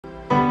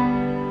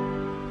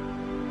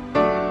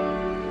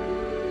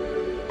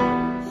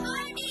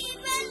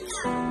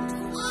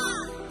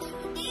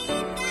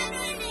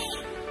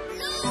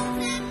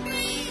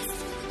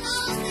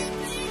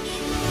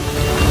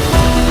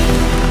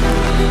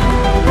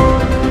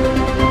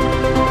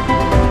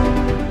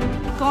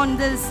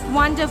this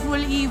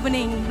wonderful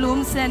evening,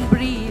 blooms and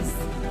breeze.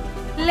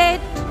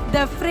 Let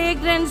the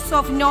fragrance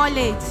of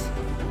knowledge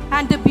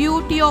and the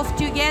beauty of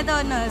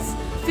togetherness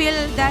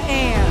fill the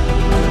air.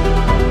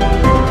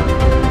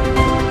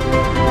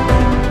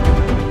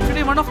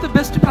 Today, one of the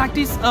best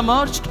practice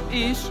emerged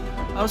is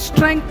a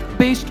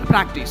strength-based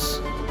practice,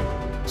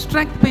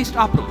 strength-based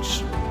approach.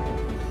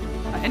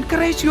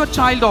 Encourage your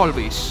child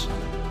always.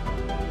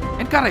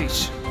 Encourage.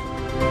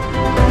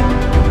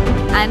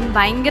 And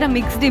ഭയങ്കര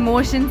mixed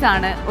emotions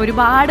ആണ്.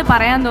 ഒരുപാട്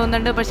പറയാൻ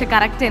തോന്നുന്നുണ്ട്, പക്ഷെ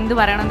correct എന്ത്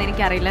പറയണമെന്ന്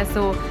എനിക്കറിയില്ല.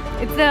 So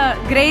it's A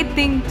great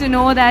thing to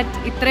know that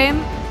ഇത്രയും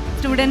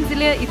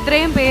സ്റ്റുഡൻസിൽ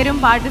ഇത്രയും പേരും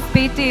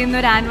പാർട്ടിസിപ്പേറ്റ് ചെയ്യുന്ന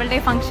ഒരു ആനുവൽ ഡേ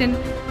ഫംഗ്ഷൻ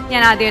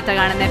ഞാൻ ആദ്യമായിട്ടാണ്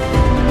കാണുന്നത്.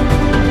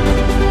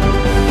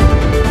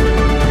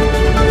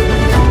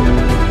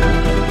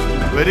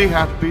 Very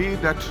happy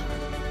that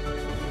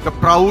the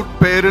proud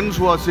parents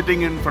who are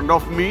sitting in front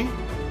of me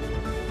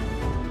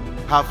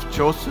have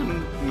chosen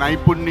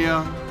Naipunya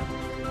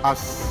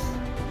as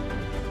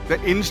the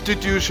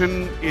institution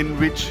in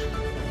which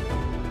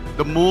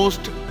the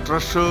most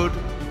treasured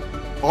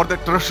or the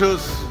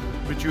treasures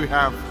which you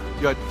have,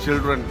 your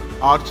children,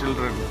 our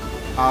children,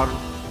 are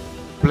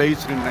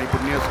placed in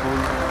Naipunya school.